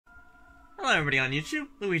Hello everybody on YouTube,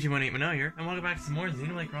 Luigi1810 here, and welcome back to some more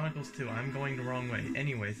Xenoblade Chronicles 2. I'm going the wrong way.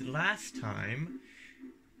 Anyways, last time,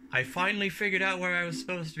 I finally figured out where I was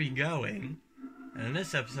supposed to be going, and in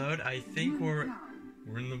this episode, I think we're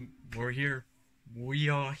here. We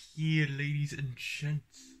are here, ladies and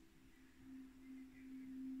gents.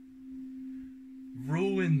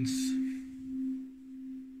 Ruins.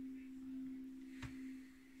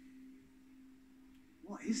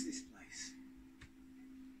 What is this place?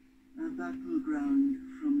 A battleground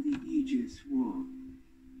from the Aegis War.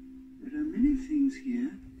 There are many things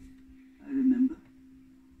here I remember.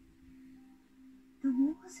 The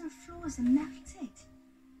walls and floors are melted.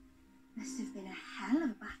 Must have been a hell of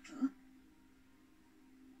a battle.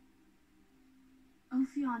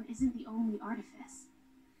 Ophion isn't the only artifice.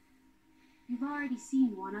 You've already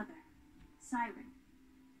seen one other, Siren,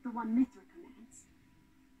 the one Mithra commands.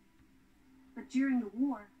 But during the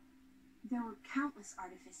war, there were countless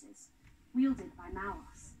artifices, wielded by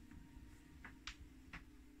Malos.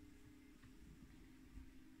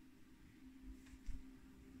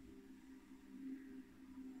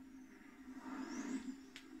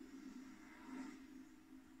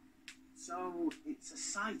 So, it's a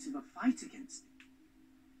site of a fight against it.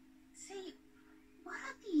 See, what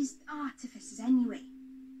are these artifices anyway?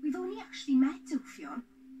 We've only actually met Ophion.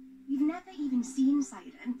 We've never even seen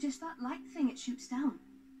Siren, just that light thing it shoots down.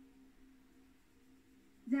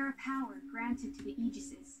 They're a power granted to the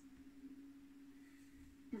Aegises.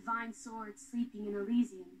 Divine swords sleeping in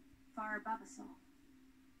Elysium, far above us all.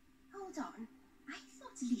 Hold on. I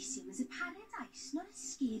thought Elysium was a paradise, not a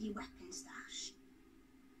scary weapon stash.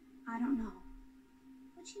 I don't know.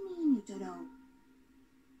 What do you mean you don't know?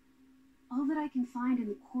 All that I can find in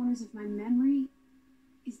the corners of my memory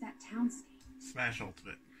is that townscape. Smash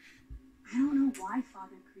Ultimate. I don't know why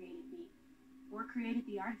Father created me, or created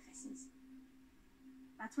the artifices.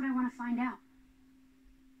 That's what I want to find out.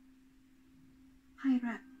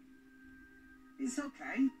 Hyra. It's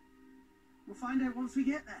okay. We'll find out once we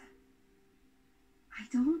get there. I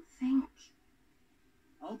don't think...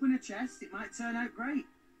 Open a chest, it might turn out great.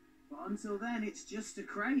 But until then, it's just a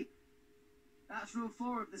crate. That's rule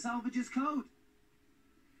 4 of the Salvager's Code.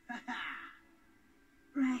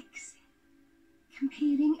 Rex,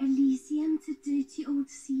 comparing Elysium to dirty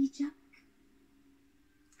old sea junk.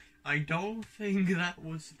 I don't think that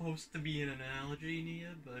was supposed to be an analogy,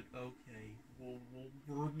 Nia, but okay.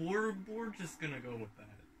 We're just gonna go with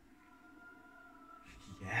that.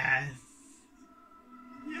 Yes!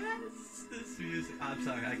 Yes! This music. I'm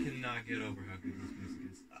sorry, I cannot get over how good this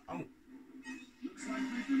music is. Oh! Looks like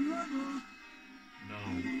we've been leveled.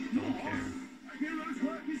 No, don't care. A hero's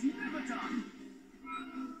work is never done.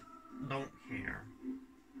 Don't care.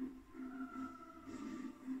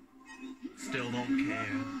 Still don't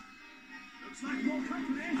care. Looks like more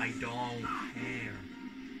company. I don't care.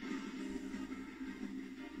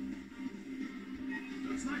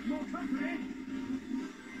 Looks like more company.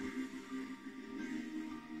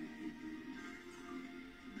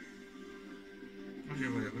 Okay,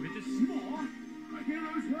 wait, let me just... More? A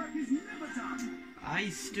hero's work is never done. I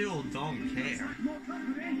still don't care. Looks like more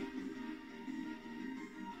company.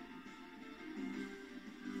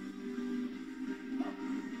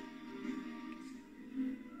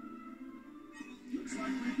 Looks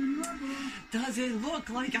like we've been leveled. Does it look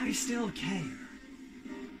like I still care?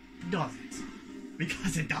 Does it?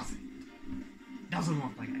 Because it doesn't. Doesn't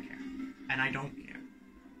look like I care. And I don't care.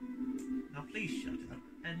 Now please shut up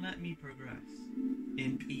and let me progress.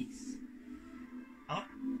 In peace. Up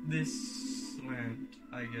this went,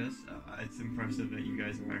 I guess. It's impressive that you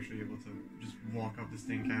guys are actually able to just walk up this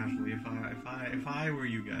thing casually. If I were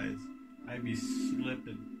you guys, I'd be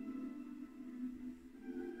slipping.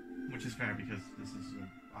 Which is fair because this is an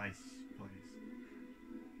ice place.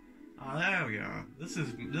 Oh, there we go.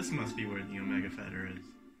 This must be where the Omega Fetter is.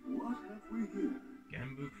 What have we here?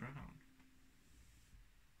 Gambu Crown.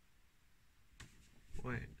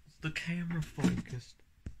 Wait, is the camera focused?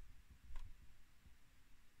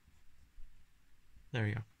 There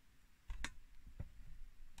you go.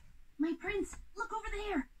 My prince, look over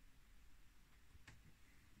there!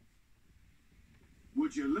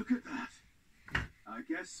 Would you look at that? I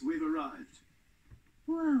guess we've arrived.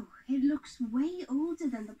 Whoa, it looks way older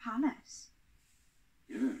than the palace.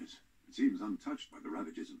 Yes, it seems untouched by the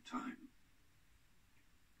ravages of time.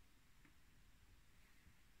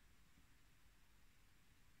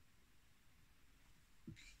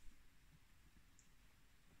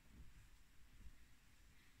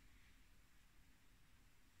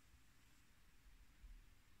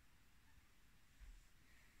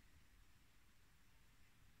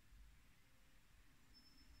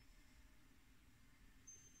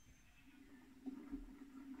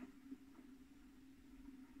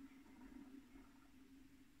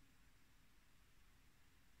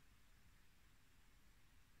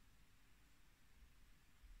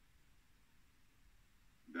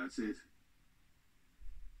 That's it.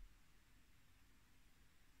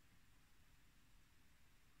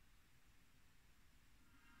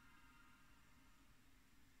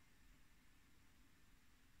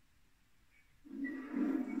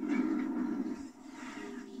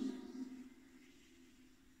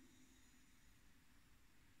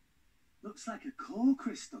 Looks like a core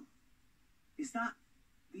crystal. Is that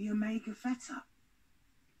the Omega Theta?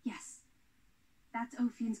 Yes. That's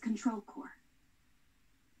Ophian's control core.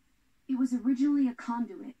 It was originally a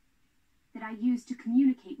conduit that I used to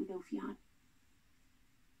communicate with Ophion.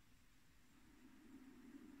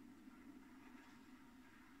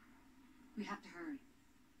 We have to hurry.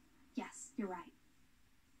 Yes, you're right.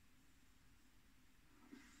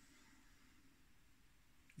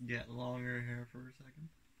 Get longer hair for a second.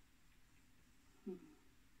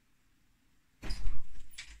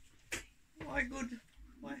 Why good?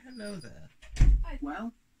 Why hello there.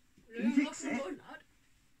 Well, can you fix it?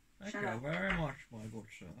 Thank Shut you up. very much, my good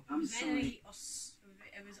sir. I'm sorry. It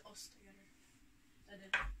was us together. I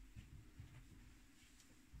did.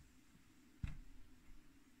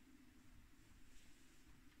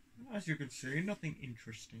 As you can see, nothing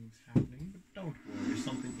interesting is happening, but don't worry,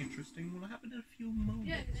 something interesting will happen in a few moments.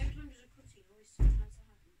 Yeah, because every time there's a cutscene, always something nice to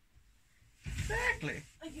happen. Exactly.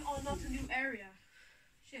 Like, oh, not a new area.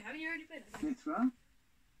 Shit, haven't you already played that game? Mithra?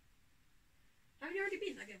 Haven't you already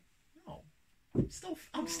beaten that game? No,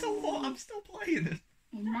 I'm still playing it.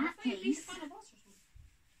 In I that thought you beat the case, final boss or something.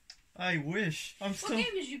 I wish. I'm What still.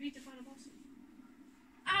 game did you beat the final boss in?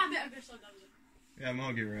 Ah, I bet so that was it. Yeah,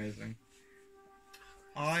 Mogi Rising.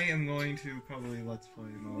 I am going to probably let's play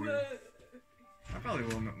Mogi. I probably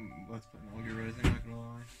will let's play Mogi Rising. Not gonna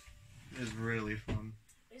lie, it's really fun.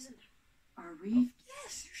 Isn't it? are we?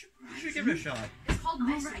 Yes, you should give it a shot. It's called All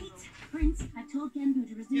Messing right, Room. Prince. I've told Genbu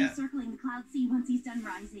to resume Yeah. circling the Cloud Sea once he's done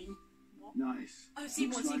rising. Nice. Oh, see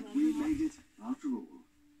Looks one, see like one. we made it after all.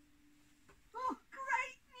 Oh,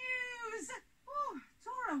 great news! Oh,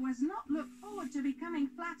 Tora was not look forward to becoming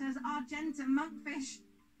flat as Argentum monkfish.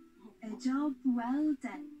 A job well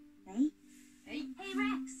done, eh? Hey. Hey,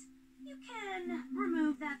 Rex. You can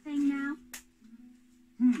remove that thing now.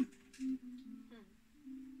 Hmm.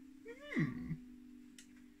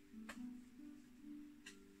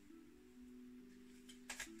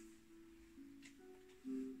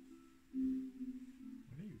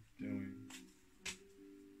 What are you doing?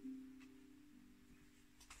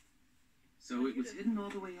 So it was hidden all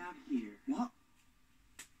the way out here. What?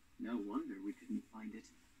 No wonder we couldn't find it.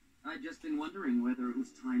 I'd just been wondering whether it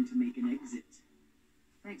was time to make an exit.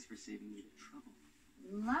 Thanks for saving me the trouble.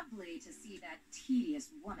 Lovely to see that tedious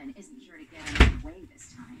woman isn't here to get in the way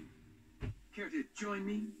this time. Care to join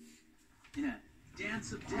me in a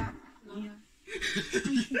dance of death? Yeah. I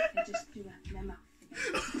think I just threw a memo.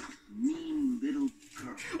 Mean little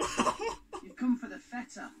girl. You've come for the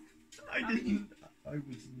feta. I didn't. I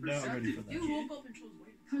was not ready for that. You woke up and chose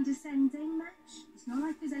waiting. Condescending much? It's not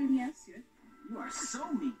like there's anything else here. You are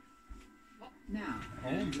so mean. Now,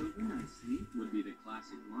 hand over nicely would be the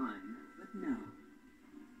classic line, but no.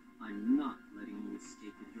 I'm not letting you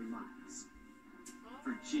escape with your lives.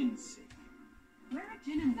 For Jin's sake. Where are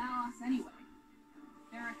Jin and Naos anyway?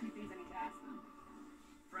 There are a few things I need to ask them.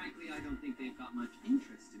 Frankly, I don't think they've got much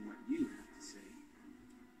interest in what you have to say.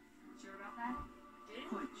 Sure about that? Jin?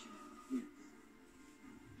 Quite sure, yes.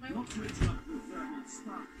 Not to interrupt the verbal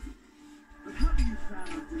spark, but have you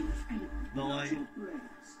found doing anything The without light. your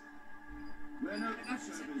brains? We're no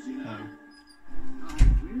pushovers, you know. Oh.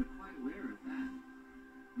 We're quite aware of that.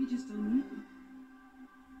 We just don't need them.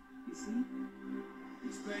 You see?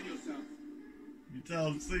 Explain yourself. You tell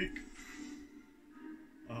him, Seek.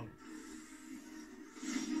 Oh.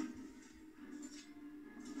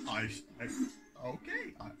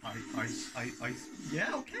 Okay.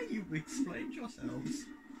 Yeah, okay, you explained yourselves.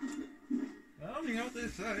 Well, you know what they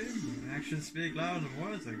say. Actions speak louder than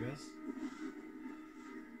words, I guess.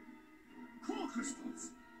 Core crystals!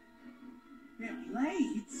 They're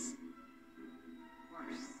blades!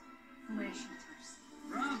 Worse. Flesh eaters.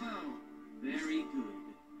 Bravo! Very good.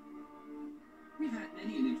 We've had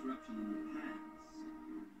many an interruption in the past,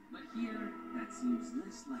 but here that seems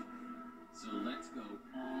less likely. So let's go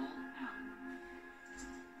all out.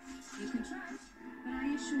 You can try, but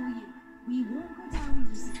I assure you, we won't go down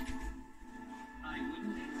easy. I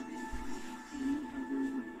wouldn't have it any other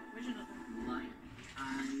way. Original. Like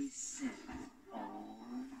I said, all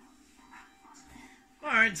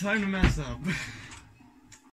Alright, time to mess up.